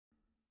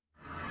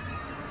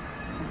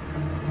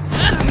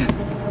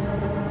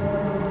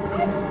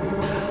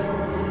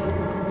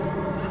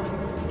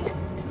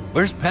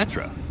Where's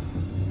Petra?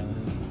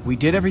 We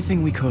did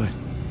everything we could.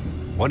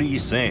 What are you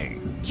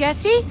saying?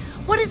 Jesse?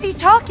 What is he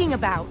talking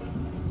about?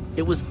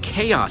 It was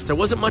chaos. There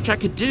wasn't much I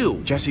could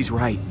do. Jesse's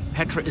right.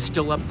 Petra is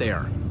still up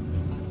there.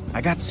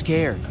 I got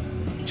scared.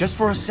 Just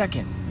for a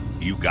second.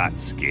 You got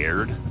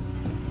scared?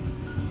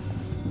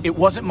 It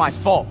wasn't my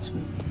fault.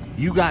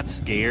 You got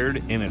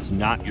scared and it's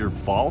not your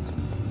fault?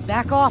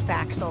 Back off,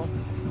 Axel.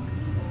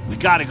 We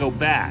gotta go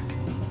back.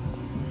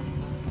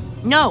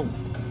 No.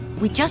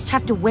 We just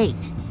have to wait.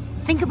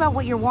 Think about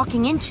what you're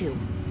walking into.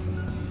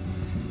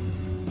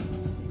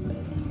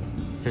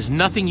 There's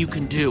nothing you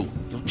can do.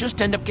 You'll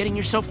just end up getting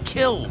yourself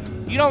killed.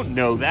 You don't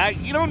know that.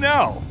 You don't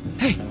know.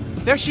 Hey,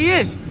 there she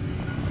is!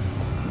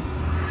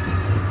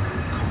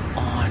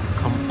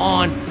 Come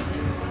on.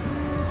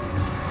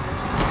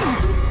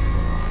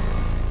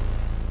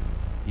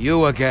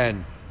 You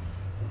again.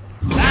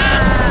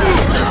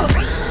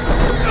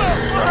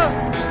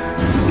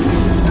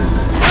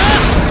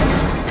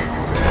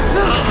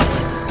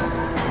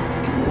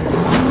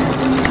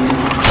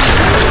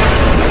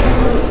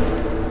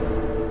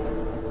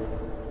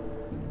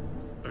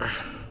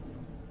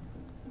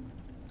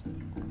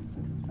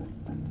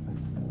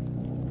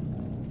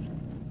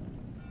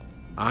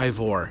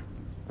 Ivor.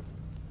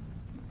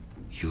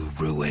 You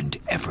ruined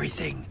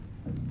everything.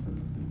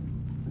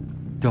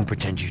 Don't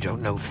pretend you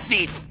don't know,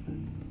 thief!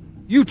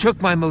 You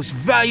took my most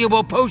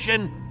valuable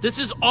potion! This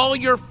is all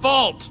your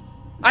fault!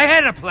 I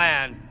had a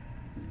plan!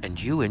 And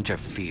you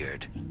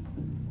interfered.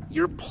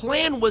 Your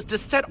plan was to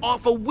set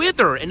off a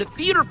wither in a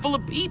theater full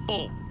of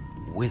people.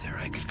 Wither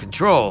I could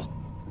control.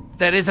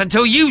 That is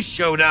until you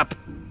showed up.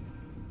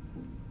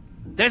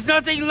 There's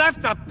nothing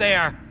left up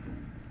there!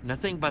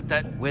 Nothing but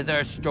that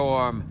wither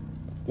storm.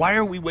 Why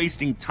are we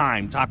wasting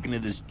time talking to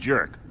this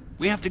jerk?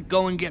 We have to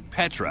go and get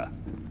Petra.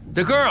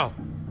 The girl!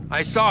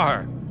 I saw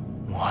her.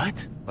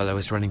 What? While I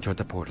was running toward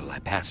the portal, I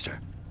passed her.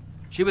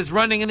 She was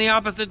running in the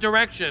opposite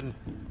direction.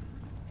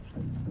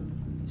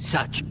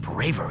 Such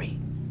bravery.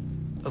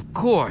 Of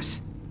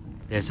course.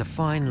 There's a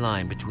fine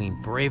line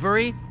between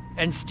bravery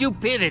and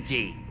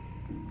stupidity.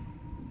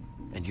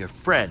 And your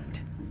friend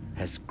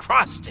has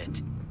crossed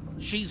it.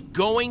 She's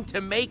going to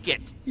make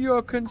it.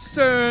 You're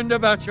concerned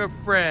about your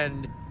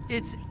friend.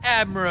 It's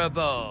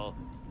admirable.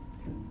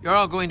 You're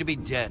all going to be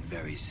dead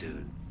very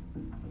soon.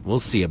 We'll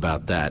see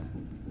about that.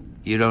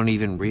 You don't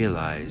even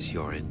realize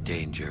you're in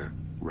danger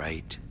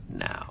right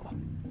now.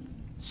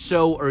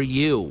 So are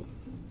you.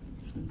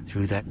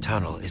 Through that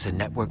tunnel is a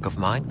network of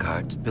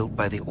minecarts built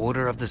by the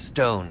Order of the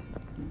Stone.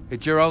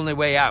 It's your only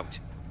way out.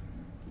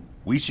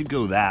 We should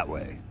go that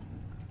way.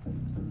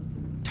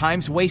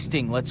 Time's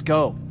wasting, let's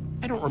go.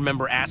 I don't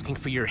remember asking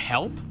for your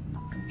help.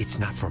 It's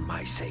not for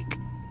my sake.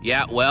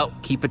 Yeah, well,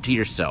 keep it to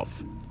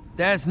yourself.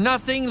 There's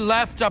nothing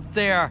left up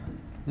there.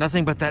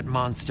 Nothing but that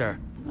monster.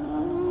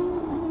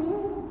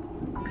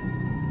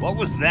 What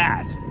was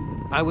that?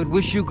 I would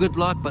wish you good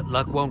luck, but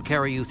luck won't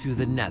carry you through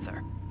the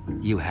Nether.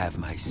 You have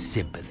my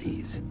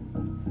sympathies.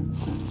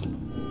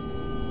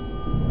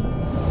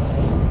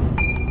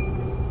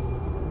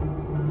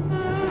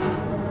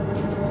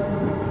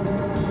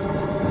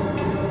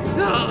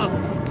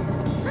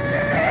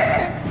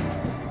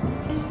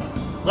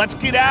 Let's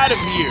get out of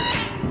here!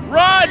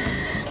 Run!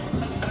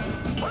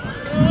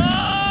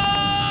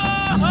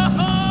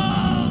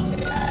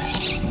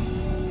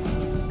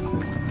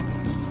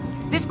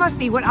 This must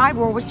be what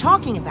Ivor was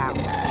talking about.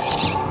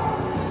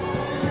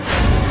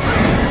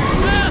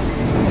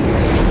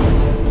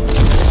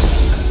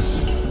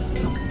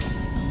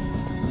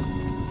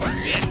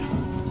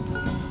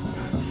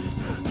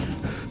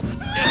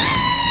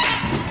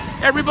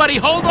 Everybody,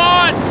 hold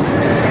on!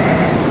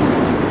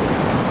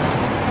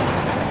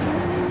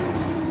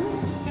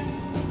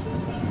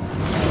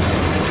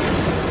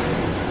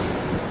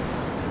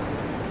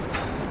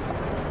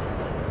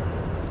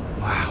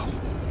 Wow.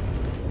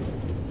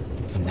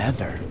 The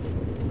Nether.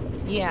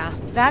 Yeah,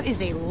 that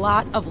is a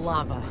lot of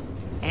lava.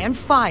 And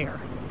fire.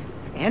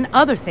 And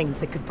other things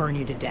that could burn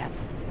you to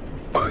death.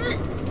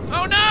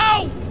 Oh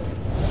no!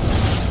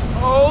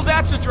 Oh,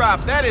 that's a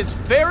drop. That is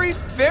very,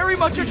 very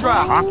much a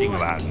drop. Talking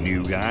about,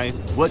 new guy.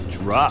 What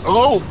drop?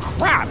 Oh,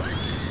 crap!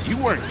 You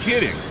weren't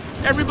kidding.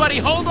 Everybody,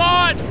 hold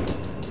on!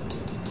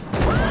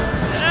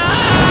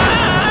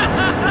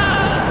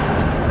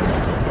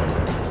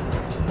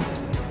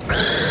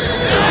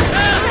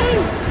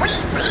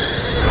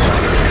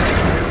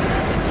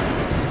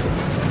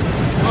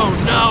 Oh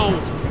no!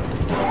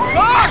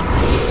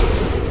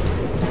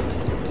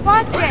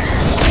 Watch it!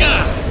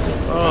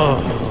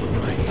 Oh,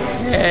 my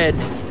head.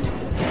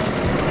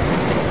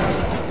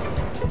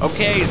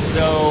 Okay,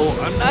 so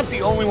I'm not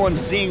the only one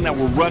seeing that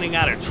we're running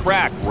out of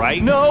track, right?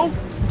 No?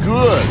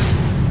 Good.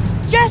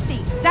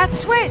 Jesse, that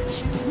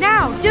switch!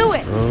 Now, do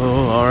it!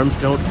 Oh, arms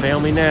don't fail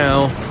me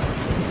now.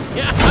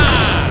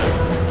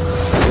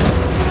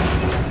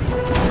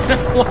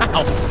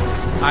 Wow.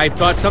 I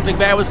thought something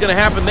bad was going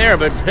to happen there,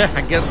 but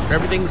I guess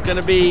everything's going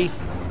to be...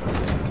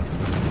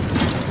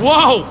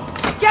 Whoa!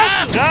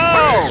 Jesse!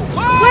 No!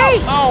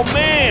 Wait! Oh,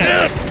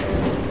 man!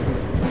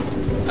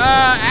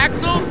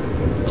 Axel?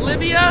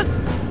 Olivia?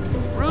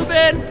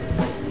 Reuben!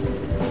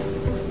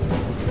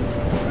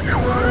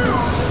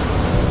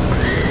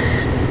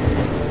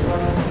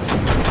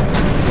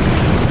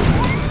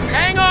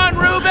 Hang on,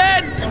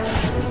 Reuben!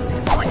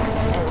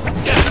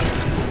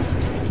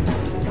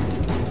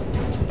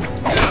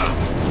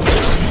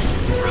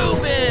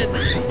 Reuben!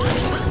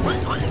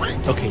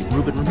 Okay,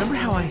 Reuben, remember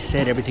how I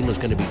said everything was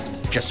gonna be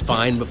just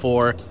fine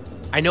before?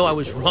 I know I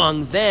was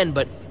wrong then,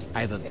 but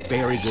I have a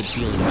very good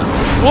feeling about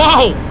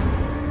it. Whoa!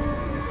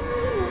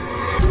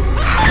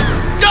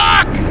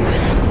 Doc!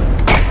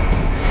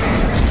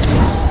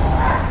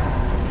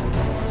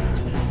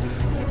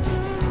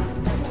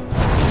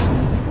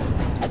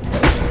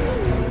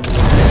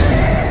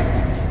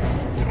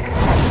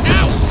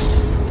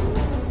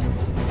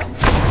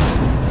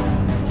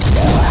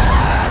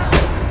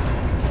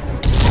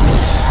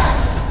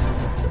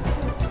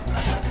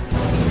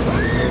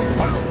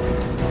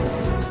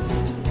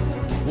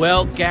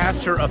 Well,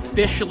 gas are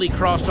officially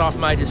crossed off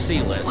my to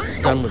see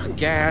list. Done with the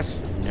gas.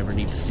 Never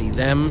need to see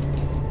them.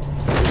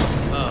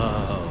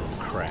 Oh,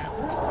 crap.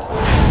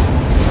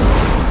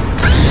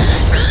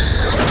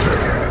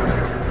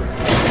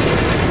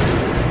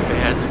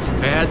 This is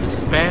bad. This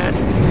is bad.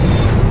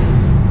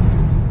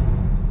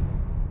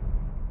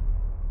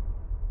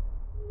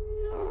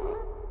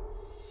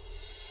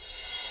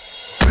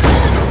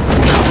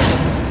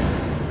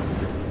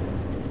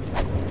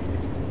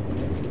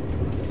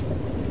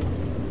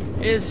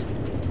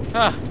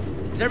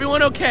 Is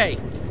everyone okay?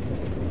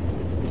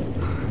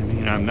 I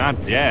mean, I'm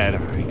not dead.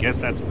 I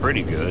guess that's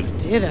pretty good.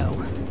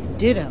 Ditto.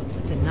 Ditto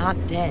with the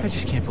not dead. I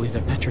just can't believe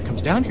that Petra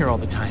comes down here all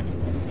the time.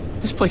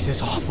 This place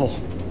is awful.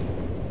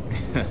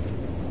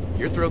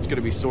 Your throat's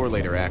gonna be sore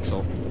later,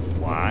 Axel.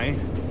 Why?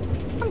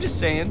 I'm just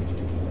saying.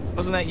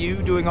 Wasn't that you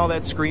doing all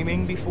that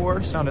screaming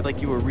before? Sounded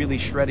like you were really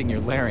shredding your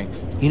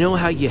larynx. You know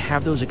how you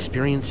have those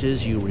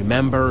experiences you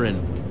remember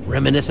and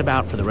reminisce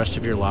about for the rest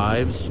of your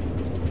lives?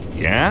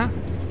 Yeah?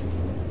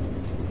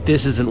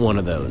 This isn't one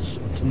of those.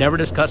 Let's never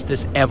discuss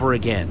this ever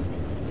again.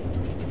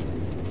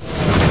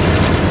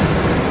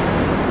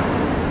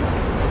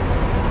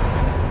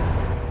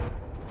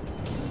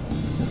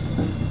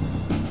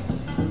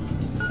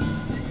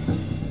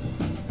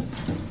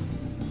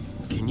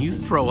 Can you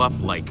throw up,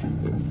 like,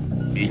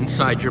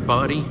 inside your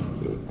body?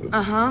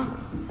 Uh-huh.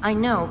 I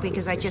know,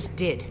 because I just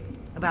did.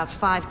 About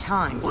 5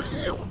 times.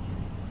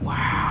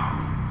 Wow.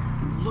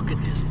 Look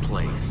at this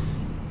place.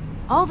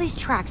 All these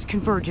tracks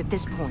converge at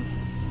this point.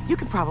 You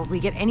could probably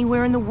get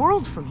anywhere in the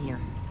world from here.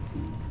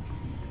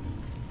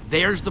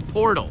 There's the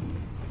portal.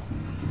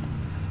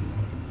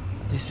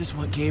 This is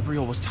what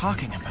Gabriel was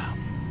talking about.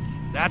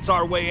 That's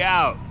our way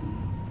out.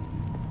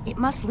 It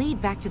must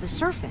lead back to the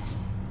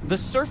surface. The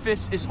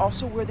surface is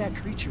also where that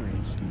creature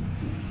is.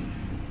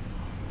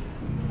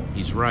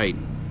 He's right.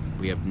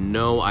 We have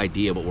no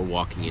idea what we're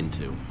walking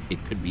into.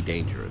 It could be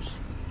dangerous.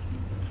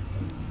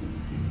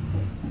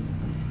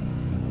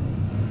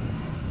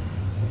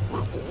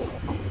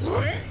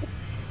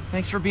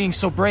 Thanks for being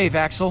so brave,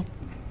 Axel.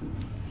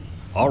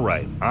 All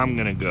right, I'm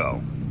gonna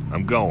go.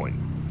 I'm going.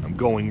 I'm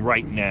going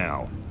right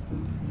now.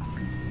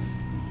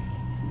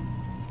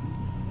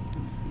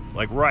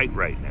 Like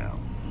right now.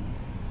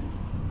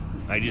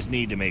 I just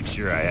need to make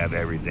sure I have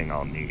everything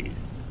I'll need.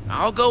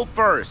 I'll go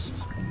first.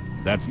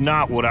 That's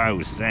not what I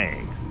was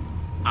saying.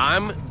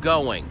 I'm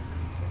going.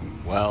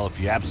 Well, if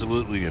you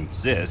absolutely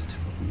insist.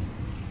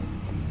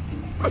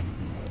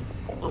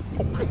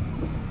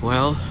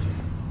 Well,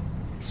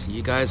 see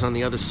you guys on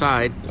the other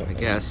side, I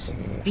guess.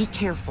 Be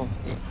careful.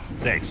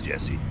 Thanks,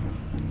 Jesse.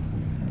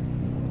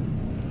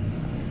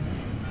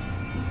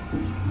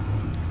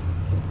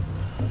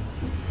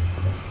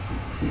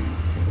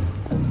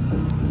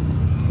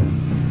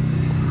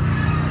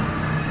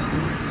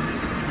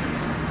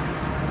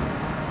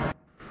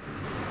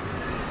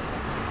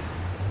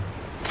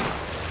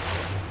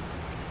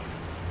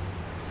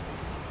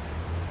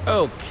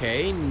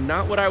 Okay,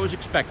 not what I was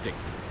expecting.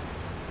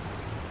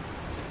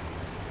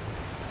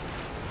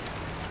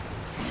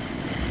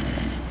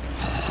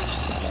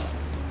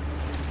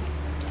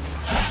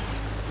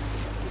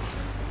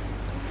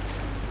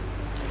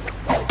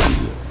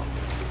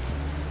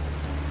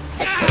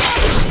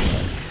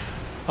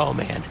 Oh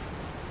man,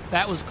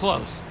 that was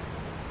close.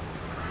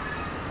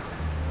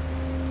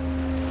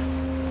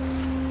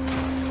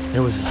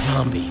 There was a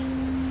zombie.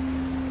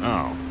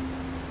 Oh.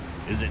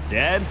 Is it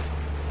dead?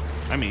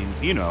 I mean,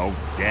 you know,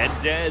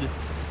 dead?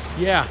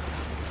 Yeah.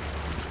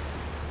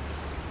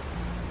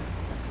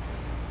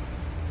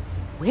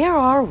 Where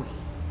are we?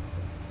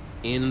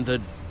 In the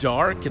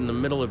dark, in the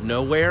middle of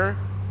nowhere?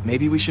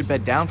 Maybe we should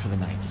bed down for the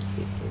night.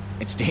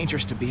 It's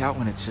dangerous to be out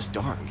when it's this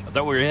dark. I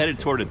thought we were headed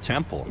toward a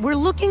temple. We're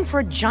looking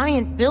for a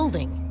giant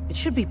building. It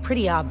should be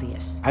pretty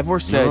obvious. Ivor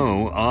said...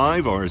 No,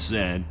 Ivor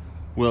said.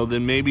 Well,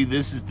 then maybe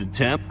this is the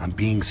temple. I'm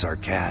being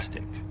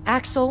sarcastic.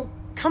 Axel,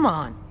 come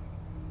on.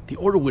 The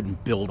Order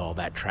wouldn't build all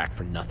that track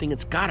for nothing.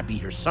 It's gotta be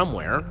here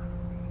somewhere.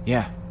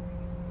 Yeah,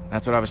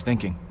 that's what I was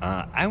thinking.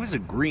 I was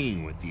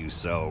agreeing with you,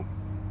 so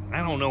I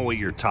don't know what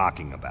you're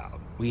talking about.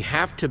 We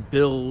have to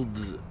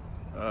build...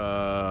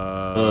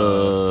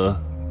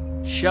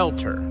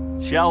 Shelter.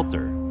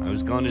 Shelter. I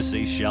was going to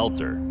say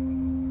shelter.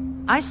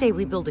 I say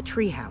we build a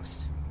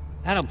treehouse.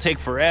 That'll take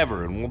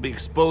forever, and we'll be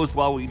exposed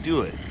while we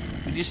do it.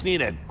 We just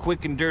need a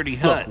quick and dirty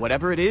hut. Look,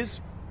 whatever it is,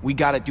 we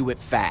gotta do it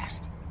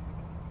fast.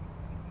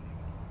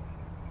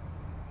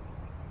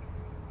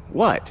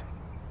 What?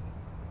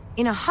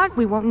 In a hut,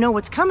 we won't know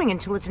what's coming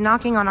until it's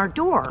knocking on our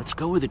door. Let's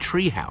go with a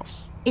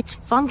treehouse. It's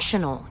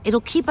functional.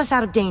 It'll keep us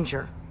out of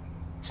danger.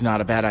 It's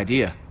not a bad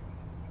idea.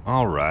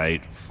 All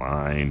right,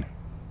 fine.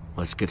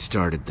 Let's get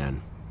started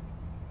then.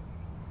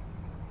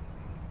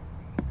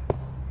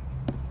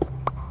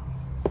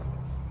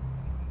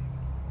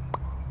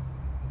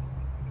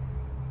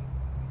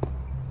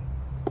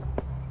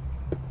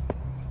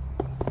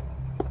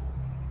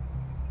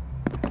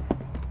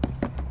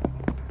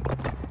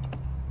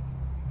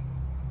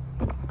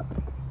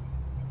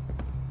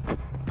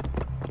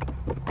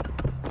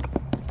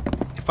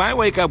 If I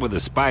wake up with a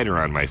spider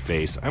on my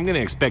face, I'm gonna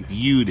expect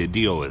you to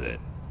deal with it.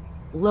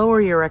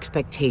 Lower your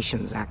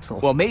expectations,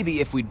 Axel. Well,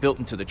 maybe if we'd built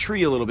into the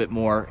tree a little bit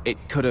more,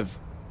 it could have...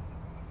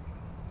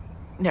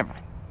 Never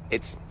mind.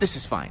 This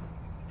is fine.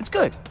 It's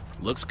good.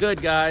 Looks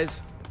good,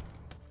 guys.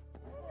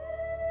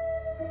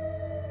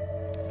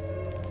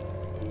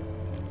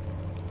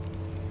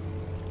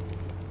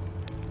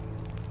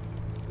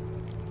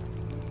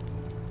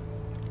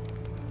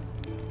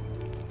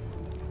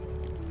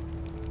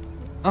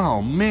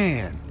 Oh,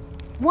 man.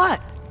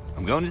 What?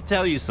 I'm going to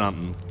tell you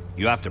something.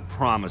 You have to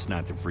promise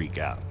not to freak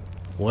out.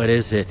 What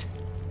is it?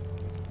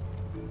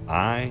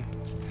 I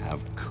have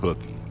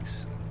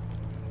cookies.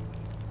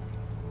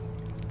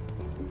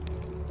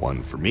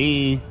 One for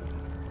me,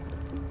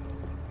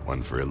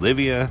 one for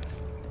Olivia,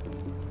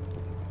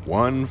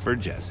 one for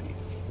Jesse.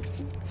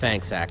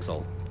 Thanks,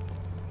 Axel.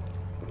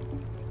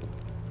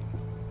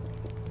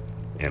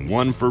 And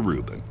one for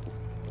Reuben.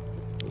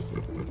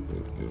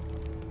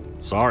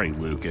 Sorry,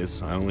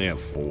 Lucas. I only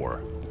have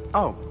 4.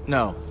 Oh,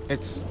 no.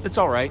 It's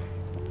all right.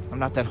 I'm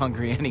not that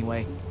hungry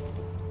anyway.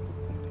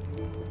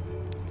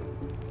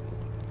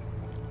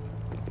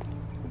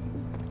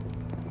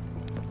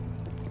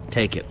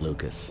 Take it,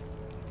 Lucas.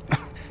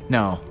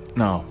 No,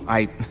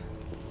 I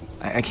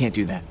can't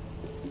do that.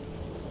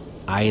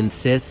 I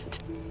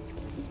insist.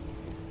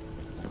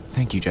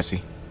 Thank you,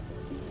 Jesse.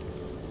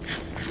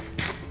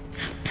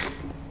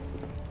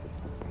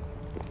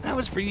 That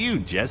was for you,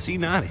 Jesse,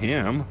 not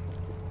him.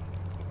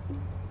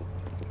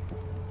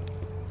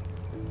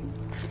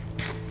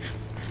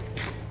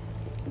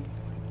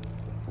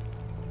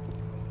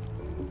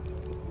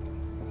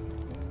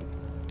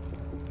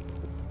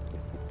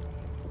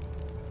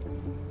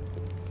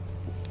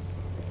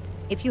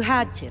 If you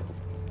had to,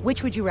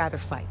 which would you rather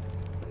fight?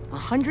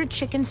 100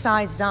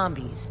 chicken-sized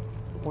zombies,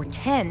 or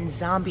 10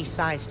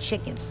 zombie-sized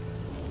chickens?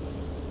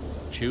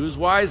 Choose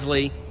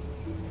wisely.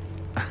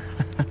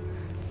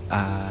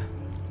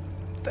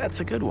 That's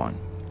a good one.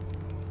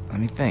 Let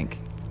me think.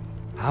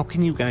 How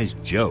can you guys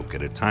joke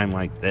at a time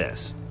like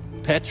this?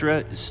 Petra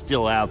is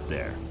still out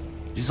there.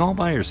 She's all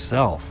by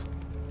herself.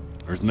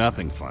 There's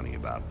nothing funny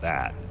about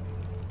that.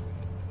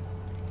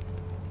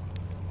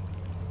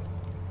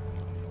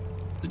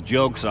 The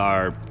jokes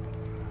are...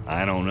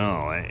 I don't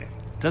know. It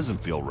doesn't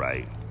feel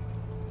right.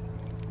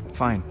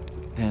 Fine.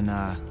 Then,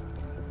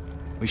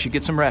 we should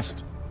get some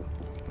rest.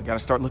 We gotta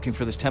start looking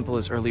for this temple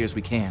as early as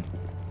we can.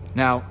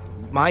 Now,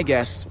 my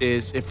guess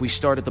is if we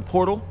start at the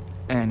portal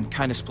and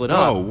kind of split up...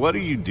 Oh, what are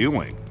you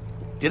doing?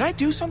 Did I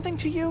do something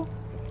to you?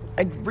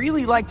 I'd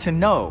really like to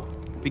know,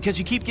 because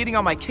you keep getting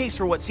on my case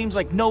for what seems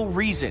like no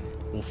reason.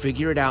 We'll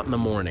figure it out in the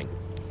morning.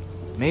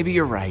 Maybe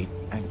you're right.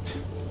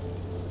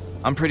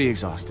 I'm pretty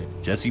exhausted.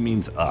 Jesse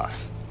means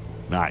us,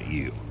 not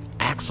you.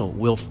 Axel,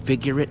 we'll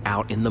figure it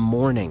out in the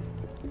morning.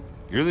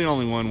 You're the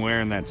only one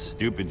wearing that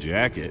stupid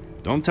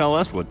jacket. Don't tell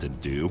us what to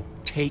do.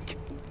 Take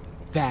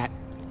that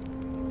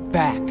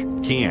back.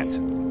 Can't.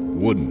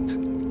 Wouldn't.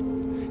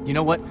 You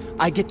know what?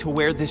 I get to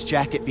wear this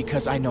jacket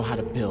because I know how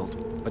to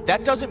build. But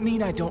that doesn't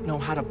mean I don't know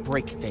how to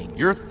break things.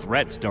 Your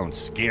threats don't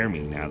scare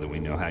me now that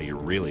we know how you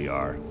really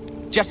are.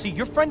 Jesse,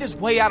 your friend is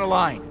way out of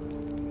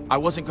line. I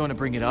wasn't going to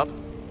bring it up,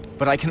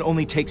 but I can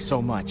only take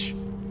so much.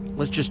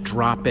 Let's just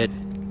drop it.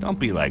 Don't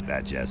be like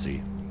that,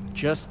 Jesse.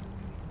 Just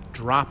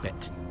drop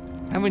it.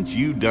 Haven't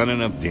you done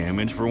enough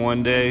damage for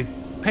one day?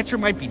 Petra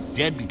might be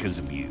dead because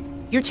of you.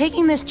 You're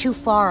taking this too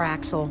far,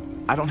 Axel.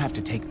 I don't have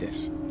to take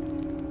this.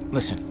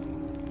 Listen,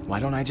 why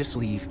don't I just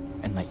leave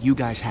and let you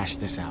guys hash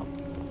this out?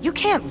 You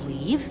can't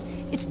leave.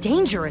 It's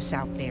dangerous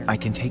out there. I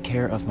can take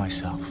care of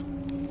myself.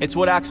 It's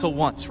what Axel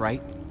wants,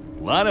 right?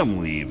 Let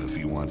him leave if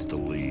he wants to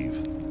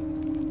leave.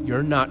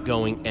 You're not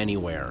going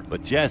anywhere.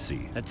 But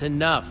Jesse... That's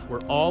enough.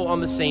 We're all on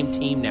the same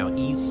team now.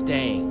 He's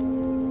staying.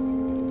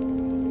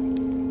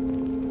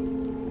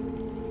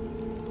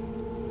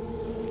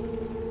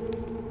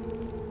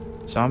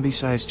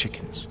 Zombie-sized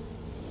chickens.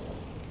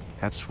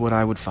 That's what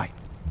I would fight.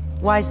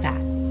 Why's that?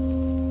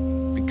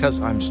 Because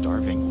I'm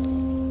starving.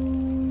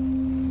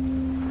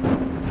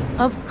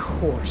 Of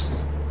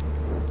course.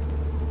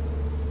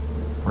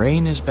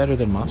 Rain is better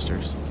than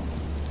monsters.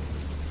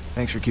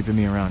 Thanks for keeping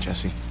me around,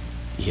 Jesse.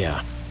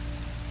 Yeah.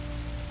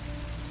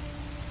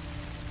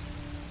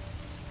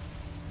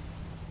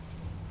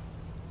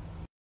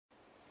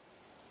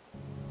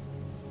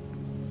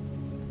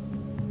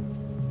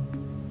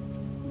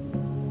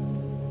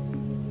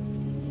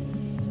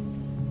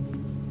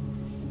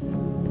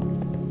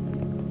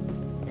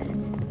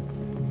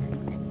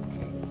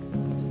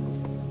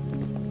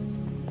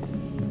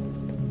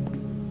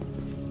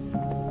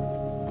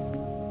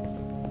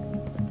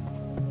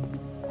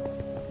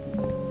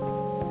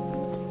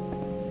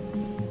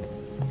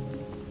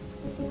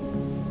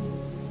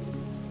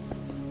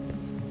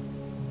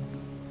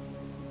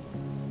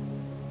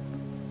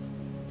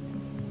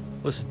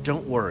 Listen,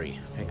 don't worry.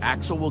 Okay,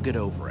 Axel will get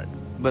over it.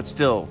 But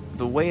still,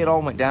 the way it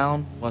all went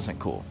down wasn't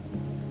cool.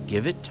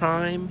 Give it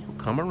time. He'll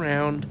come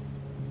around.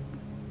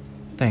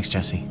 Thanks,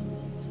 Jesse.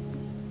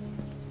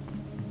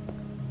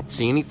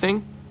 See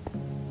anything?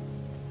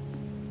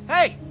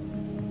 Hey!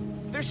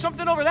 There's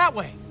something over that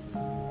way!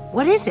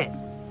 What is it?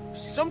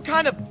 Some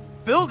kind of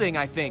building,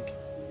 I think.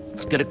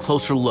 Let's get a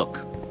closer look.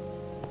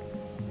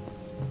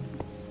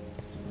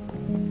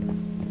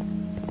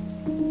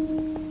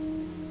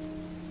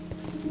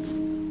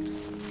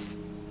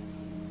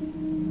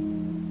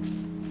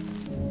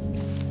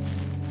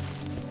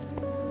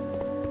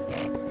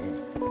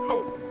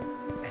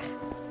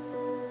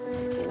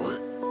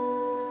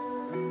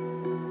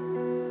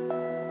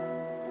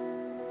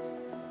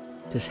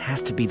 This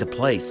has to be the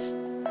place.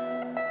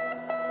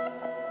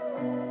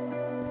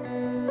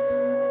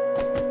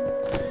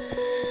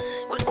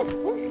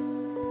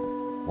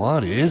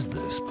 What is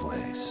this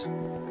place?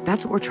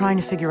 That's what we're trying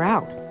to figure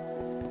out.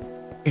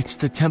 It's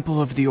the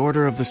Temple of the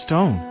Order of the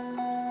Stone.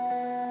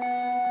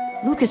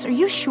 Lucas, are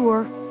you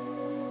sure?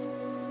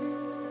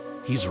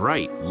 He's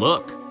right.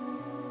 Look.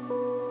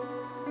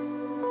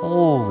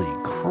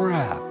 Holy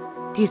crap.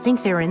 Do you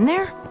think they're in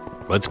there?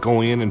 Let's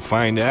go in and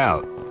find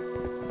out.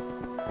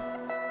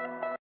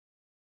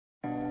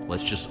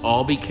 Let's just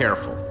all be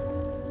careful.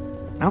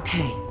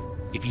 Okay.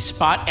 If you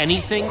spot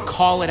anything,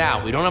 call it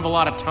out. We don't have a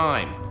lot of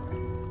time.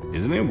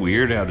 Isn't it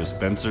weird how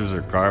dispensers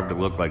are carved to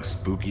look like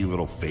spooky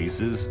little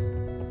faces?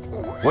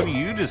 What do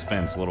you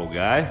dispense, little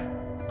guy?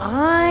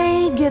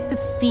 I get the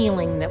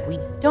feeling that we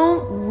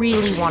don't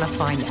really want to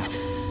find out.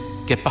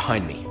 Get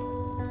behind me.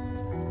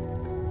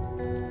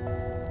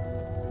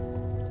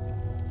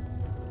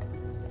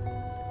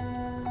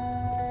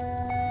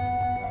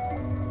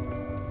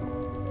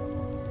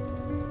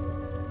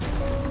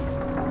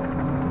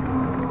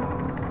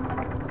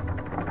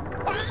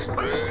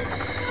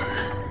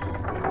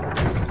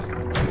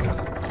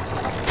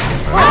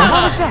 What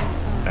was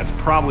that? That's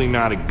probably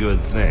not a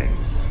good thing.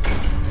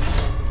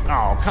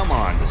 Oh, come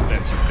on,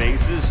 dispenser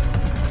faces.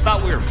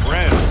 Thought we were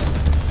friends.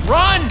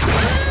 Run!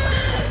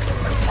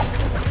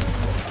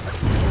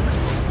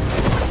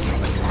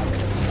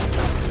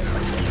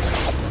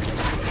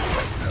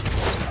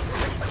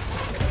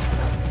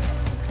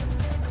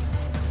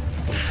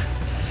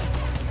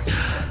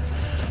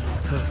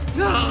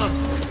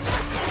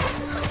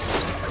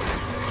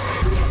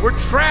 We're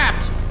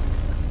trapped!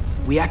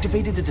 We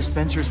activated the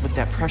dispensers with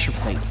that pressure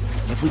plate.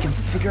 If we can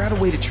figure out a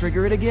way to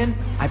trigger it again,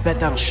 I bet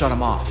that'll shut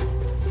them off.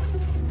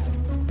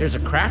 There's a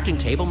crafting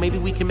table. Maybe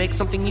we can make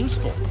something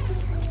useful.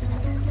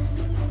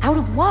 Out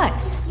of what?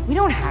 We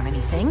don't have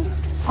anything.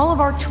 All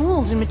of our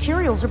tools and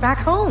materials are back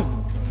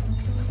home.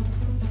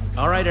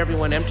 All right,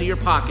 everyone, empty your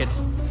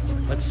pockets.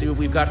 Let's see what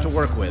we've got to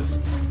work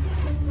with.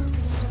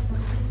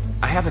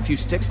 I have a few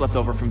sticks left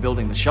over from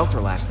building the shelter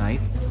last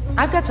night.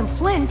 I've got some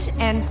flint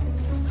and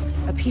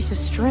a piece of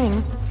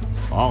string.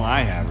 All I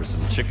have are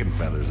some chicken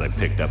feathers I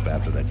picked up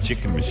after that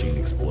chicken machine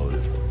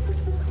exploded.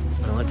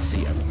 Well, let's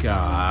see. I've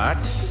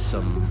got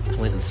some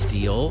flint and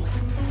steel,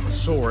 a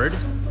sword.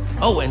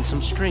 Oh, and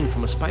some string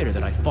from a spider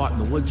that I fought in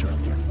the woods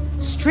earlier.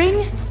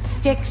 String,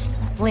 sticks,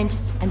 flint,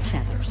 and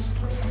feathers.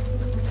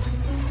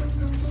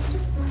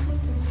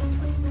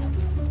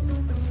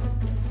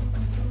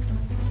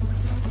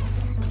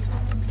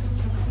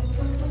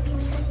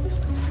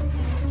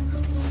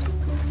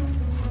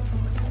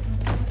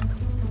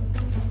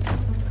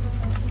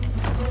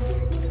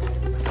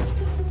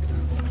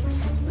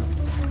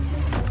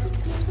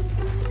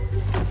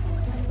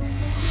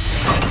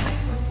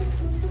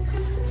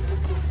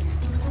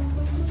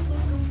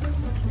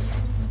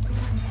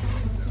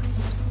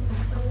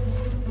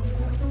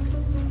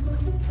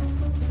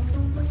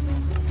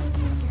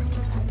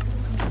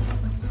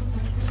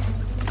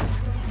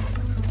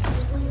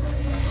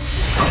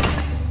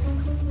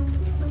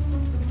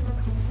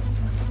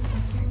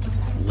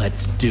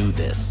 Let's do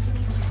this.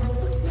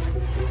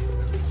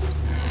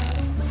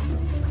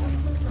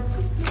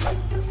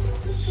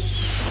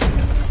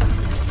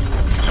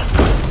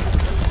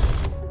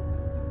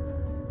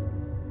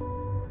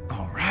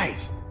 All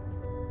right.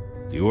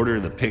 The Order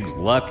of the Pig's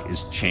luck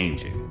is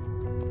changing.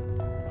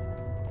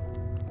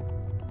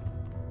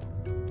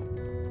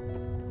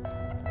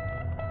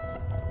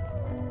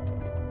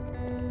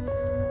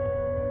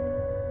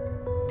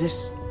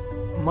 This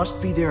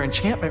must be their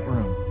enchantment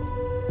room.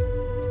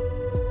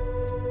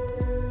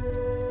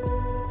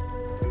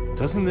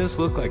 Doesn't this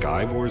look like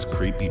Ivor's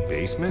creepy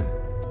basement?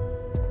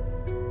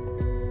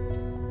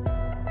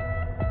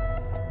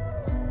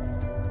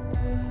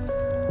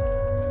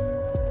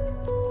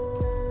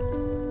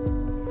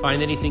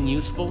 Find anything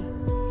useful?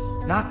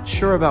 Not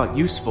sure about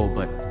useful,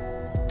 but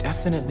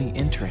definitely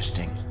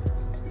interesting.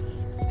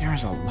 There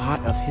is a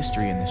lot of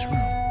history in this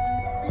room.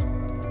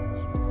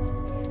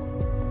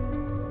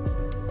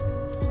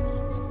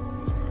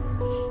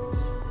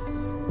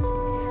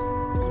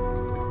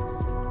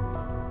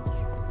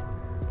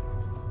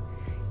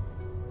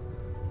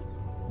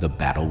 The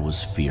battle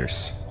was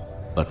fierce,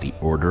 but the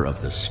Order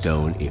of the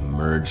Stone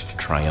emerged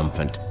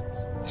triumphant,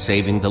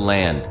 saving the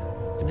land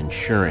and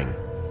ensuring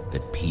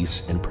that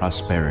peace and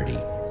prosperity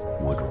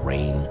would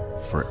reign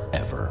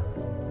forever.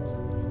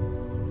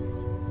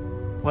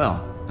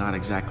 Well, not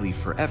exactly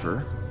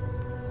forever.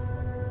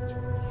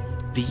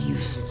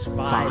 These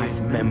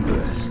 5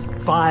 members,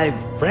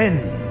 5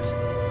 friends,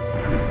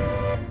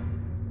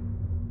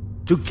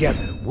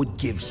 together would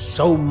give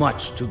so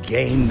much to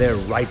gain their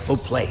rightful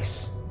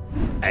place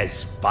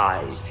as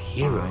 5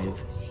 heroes.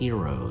 5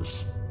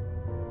 heroes.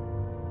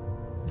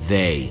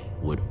 They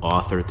would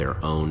author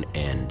their own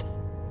end.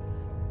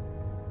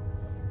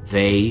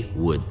 They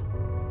would...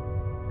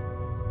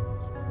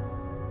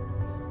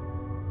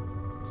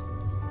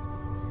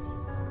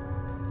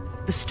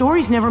 The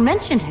stories never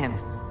mentioned him.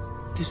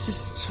 This is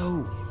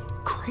so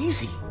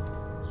crazy.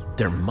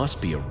 There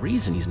must be a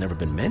reason he's never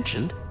been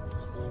mentioned.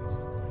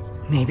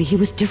 Maybe he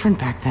was different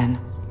back then.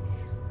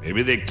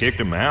 Maybe they kicked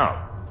him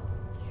out.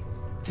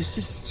 This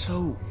is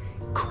so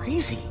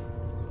crazy.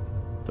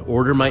 The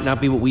Order might not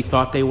be what we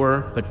thought they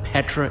were, but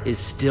Petra is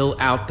still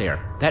out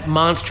there. That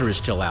monster is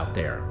still out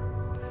there.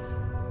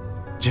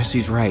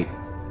 Jesse's right.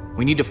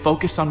 We need to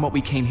focus on what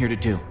we came here to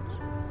do.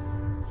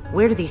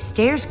 Where do these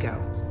stairs go?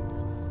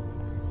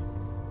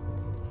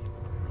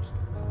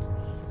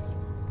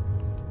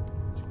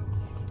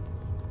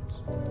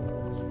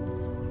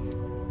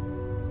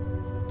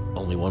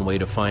 Only one way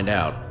to find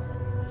out.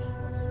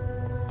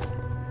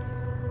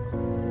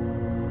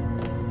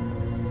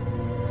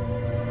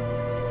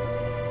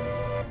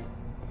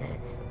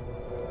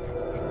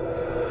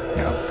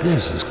 Now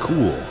this is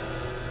cool.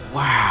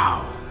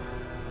 Wow.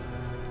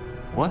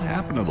 What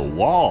happened to the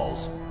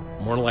walls?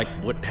 More like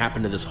what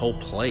happened to this whole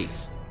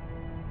place.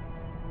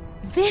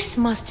 This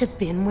must have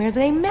been where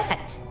they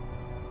met.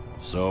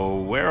 So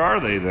where are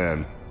they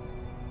then?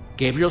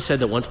 Gabriel said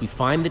that once we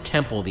find the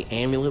temple, the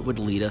amulet would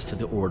lead us to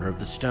the Order of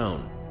the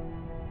Stone.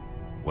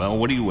 Well,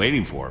 what are you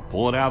waiting for?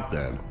 Pull it out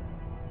then.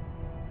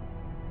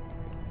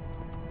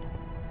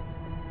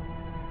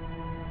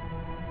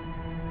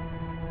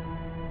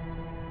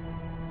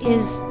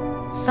 Is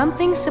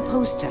something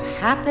supposed to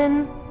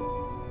happen?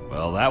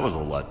 Well, that was a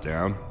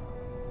letdown.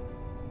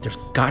 There's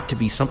got to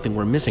be something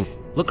we're missing.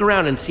 Look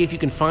around and see if you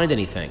can find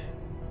anything.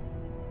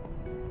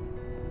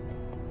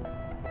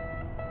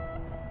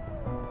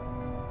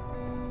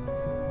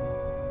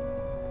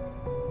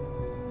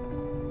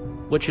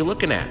 What you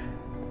looking at?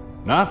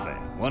 Nothing.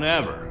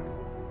 Whatever.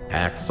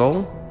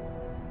 Axel?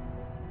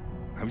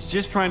 I was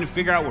just trying to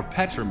figure out where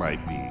Petra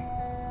might be.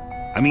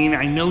 I mean,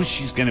 I know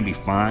she's gonna be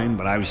fine,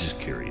 but I was just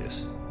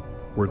curious.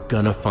 We're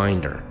gonna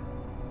find her.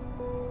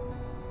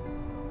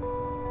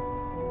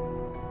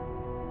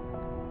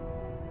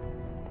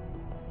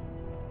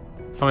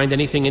 Find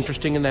anything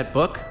interesting in that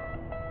book?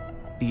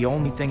 The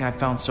only thing I've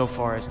found so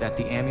far is that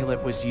the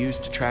amulet was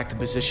used to track the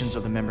positions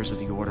of the members of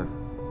the Order.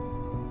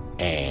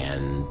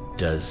 And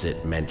does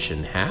it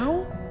mention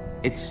how?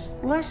 It's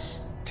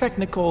less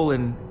technical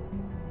and,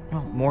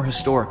 well, more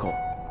historical.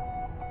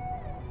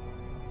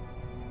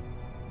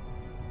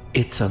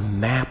 It's a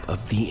map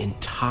of the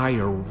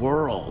entire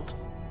world.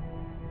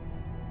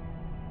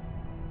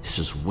 This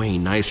is way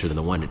nicer than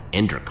the one at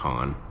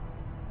Endercon.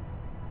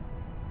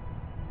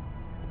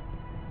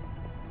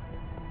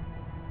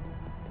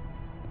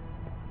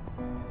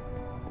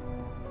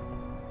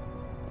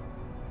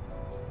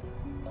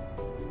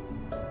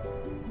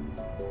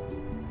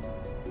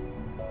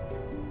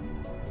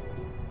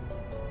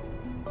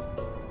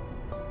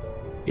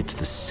 It's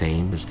the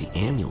same as the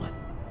amulet.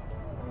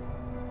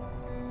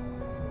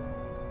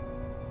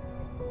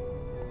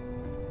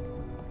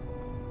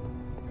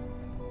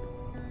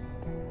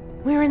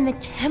 We're in the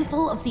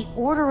Temple of the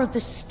Order of the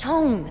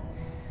Stone.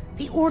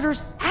 The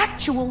Order's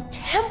actual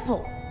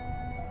temple.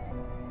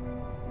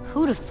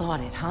 Who'd have thought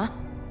it, huh?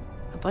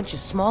 A bunch of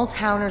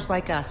small-towners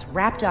like us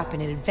wrapped up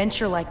in an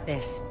adventure like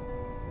this.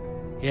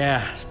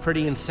 Yeah, it's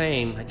pretty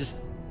insane. I just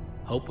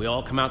hope we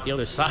all come out the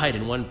other side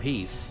in one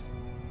piece.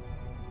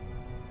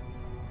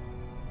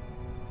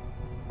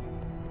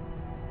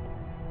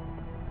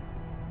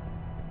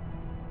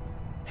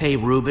 Hey,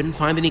 Reuben,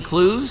 find any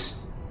clues?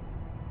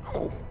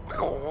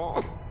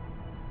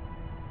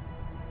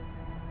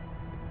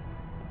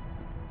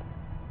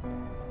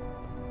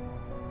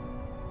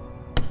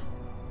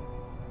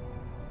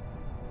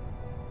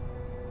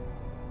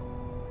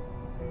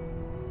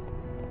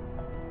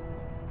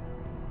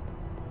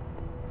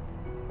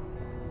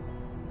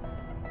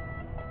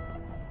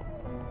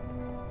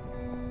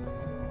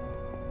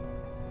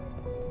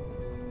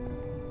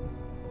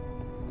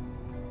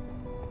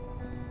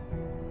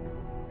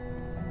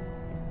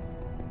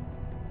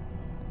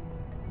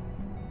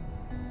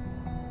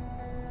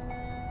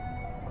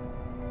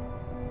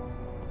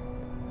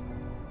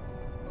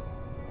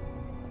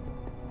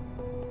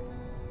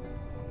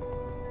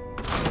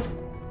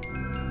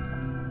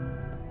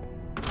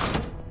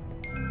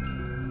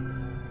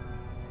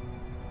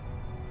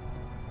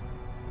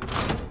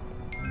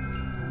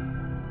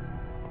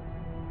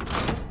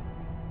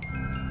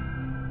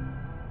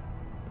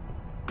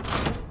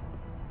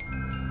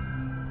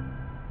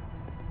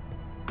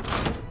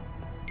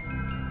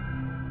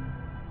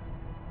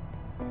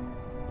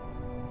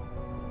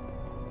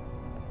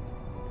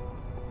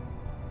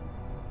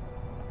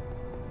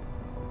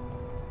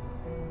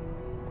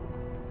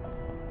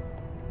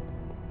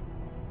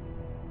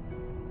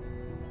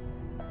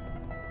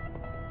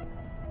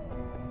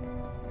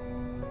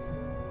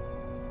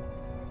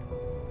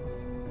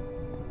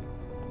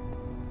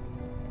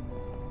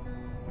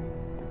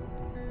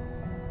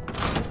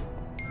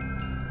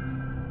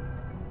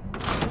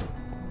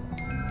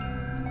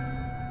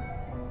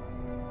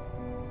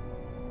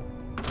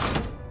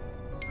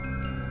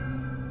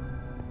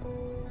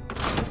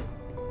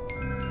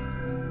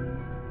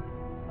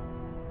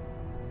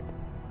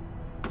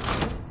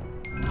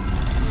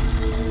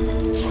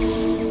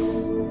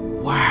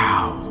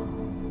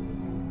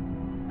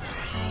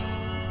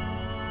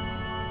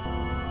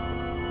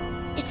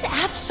 It's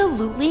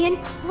absolutely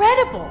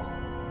incredible!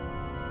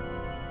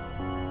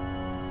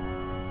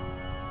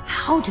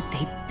 How did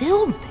they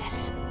build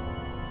this?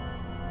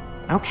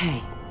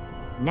 Okay,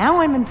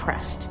 now I'm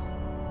impressed.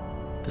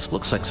 This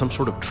looks like some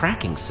sort of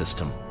tracking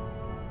system.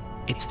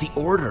 It's the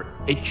Order.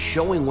 It's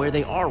showing where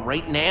they are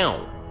right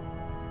now.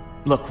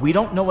 Look, we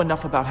don't know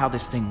enough about how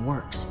this thing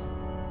works.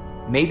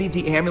 Maybe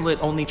the amulet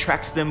only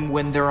tracks them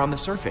when they're on the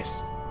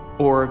surface.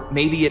 Or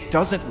maybe it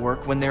doesn't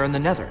work when they're in the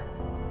Nether.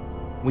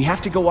 We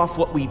have to go off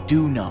what we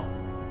do know.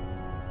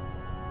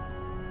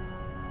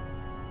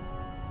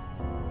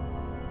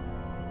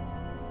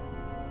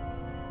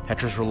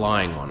 Petra's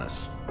relying on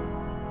us.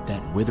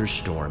 That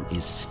Witherstorm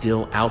is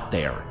still out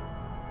there.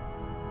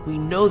 We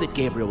know that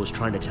Gabriel was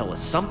trying to tell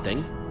us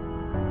something.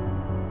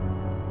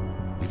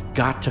 We've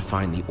got to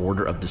find the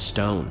Order of the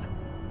Stone.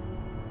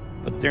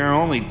 But there are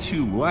only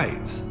 2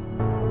 lights.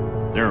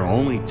 There are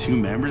only 2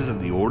 members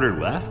of the Order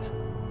left?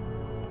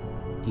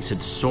 He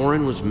said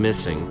Soren was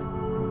missing.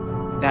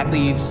 That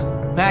leaves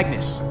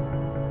Magnus.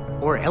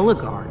 Or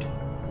Ellegaard.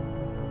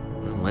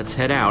 Well, let's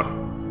head out.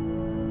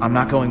 I'm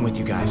not going with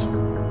you guys.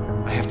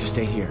 I have to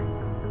stay here.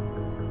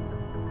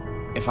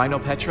 If I know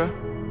Petra,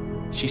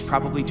 she's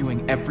probably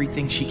doing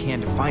everything she can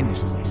to find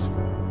this place.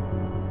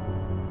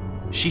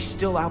 She's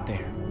still out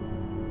there.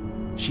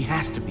 She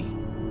has to be.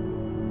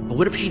 But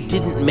what if she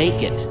didn't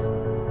make it?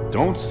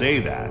 Don't say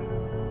that.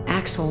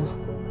 Axel,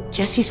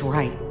 Jesse's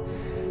right.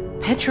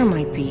 Petra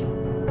might be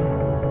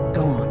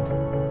gone.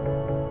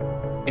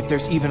 If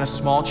there's even a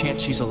small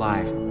chance she's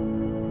alive,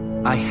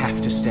 I have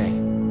to stay.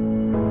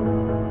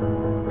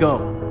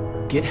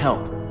 Go. Get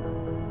help.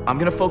 I'm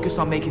gonna focus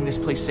on making this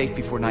place safe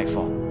before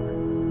nightfall.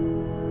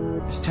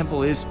 This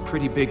temple is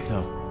pretty big,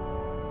 though.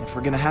 If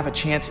we're gonna have a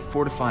chance at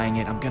fortifying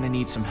it, I'm gonna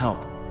need some help.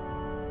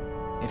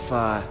 If,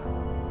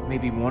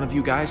 maybe one of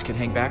you guys could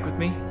hang back with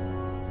me?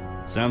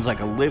 Sounds like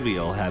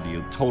Olivia will have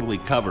you totally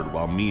covered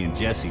while me and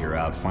Jesse are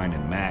out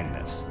finding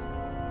Magnus.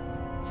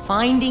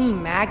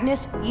 Finding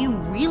Magnus? You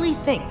really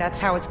think that's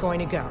how it's going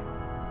to go?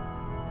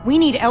 We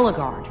need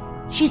Ellegaard.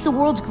 She's the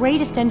world's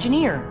greatest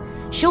engineer.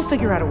 She'll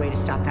figure out a way to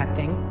stop that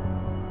thing.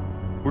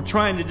 We're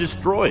trying to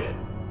destroy it.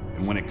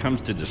 And when it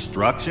comes to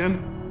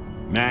destruction,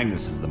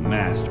 Magnus is the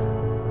master.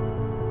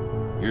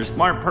 You're a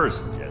smart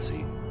person,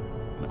 Jesse.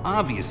 And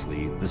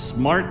obviously, the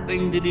smart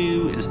thing to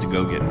do is to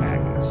go get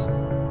Magnus.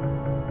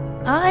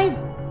 I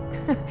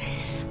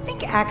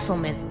think Axel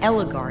meant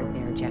Ellegaard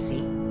there, Jesse.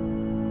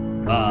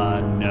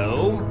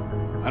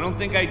 No. I don't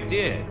think I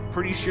did.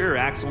 Pretty sure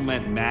Axel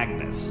meant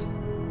Magnus.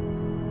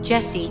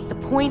 Jesse, the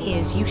point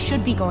is you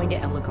should be going to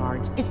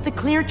Ellegaard's. It's the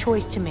clear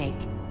choice to make.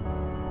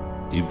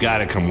 You've got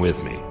to come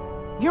with me.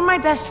 You're my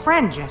best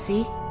friend,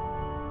 Jesse.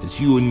 It's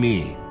you and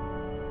me.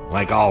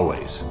 Like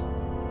always.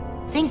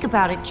 Think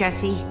about it,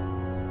 Jesse.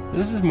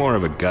 This is more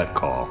of a gut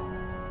call.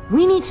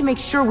 We need to make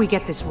sure we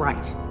get this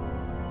right.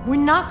 We're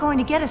not going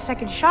to get a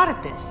second shot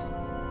at this.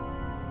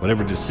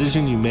 Whatever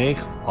decision you make,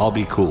 I'll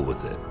be cool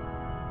with it.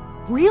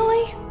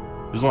 Really?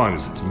 As long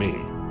as it's me.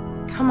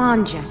 Come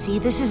on, Jesse.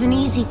 This is an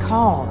easy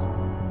call.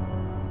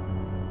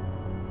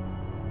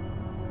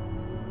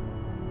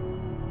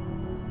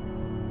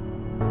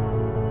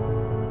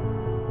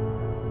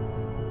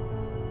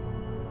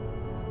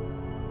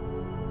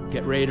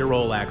 Get ready to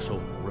roll,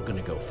 Axel. We're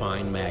gonna go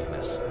find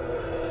Magnus.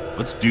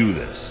 Let's do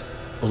this.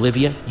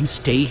 Olivia, you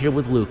stay here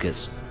with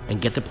Lucas and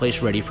get the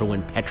place ready for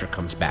when Petra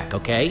comes back,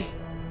 okay?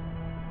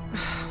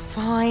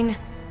 Fine.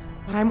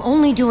 But I'm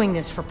only doing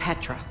this for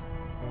Petra.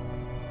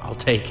 I'll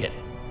take it.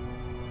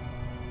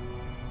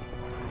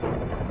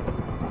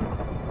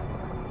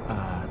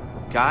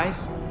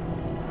 Guys?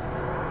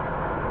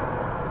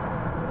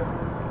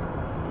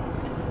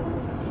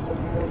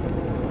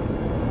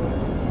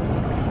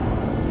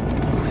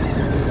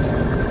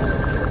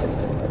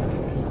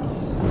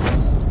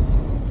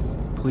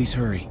 Please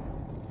hurry.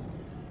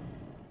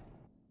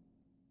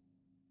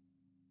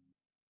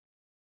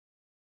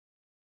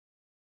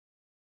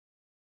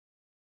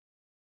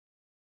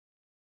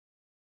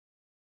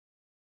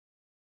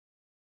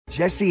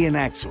 Jesse and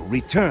Axel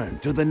return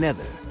to the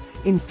Nether,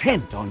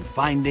 intent on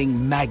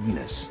finding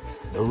Magnus,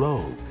 the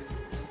rogue,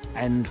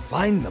 and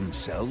find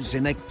themselves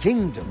in a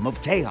kingdom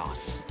of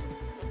chaos,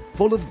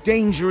 full of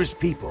dangerous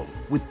people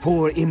with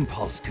poor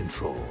impulse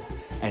control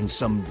and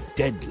some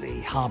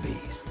deadly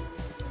hobbies.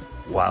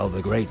 While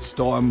the great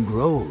storm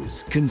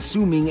grows,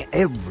 consuming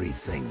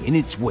everything in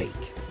its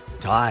wake,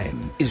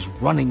 time is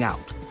running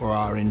out for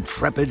our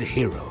intrepid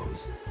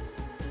heroes.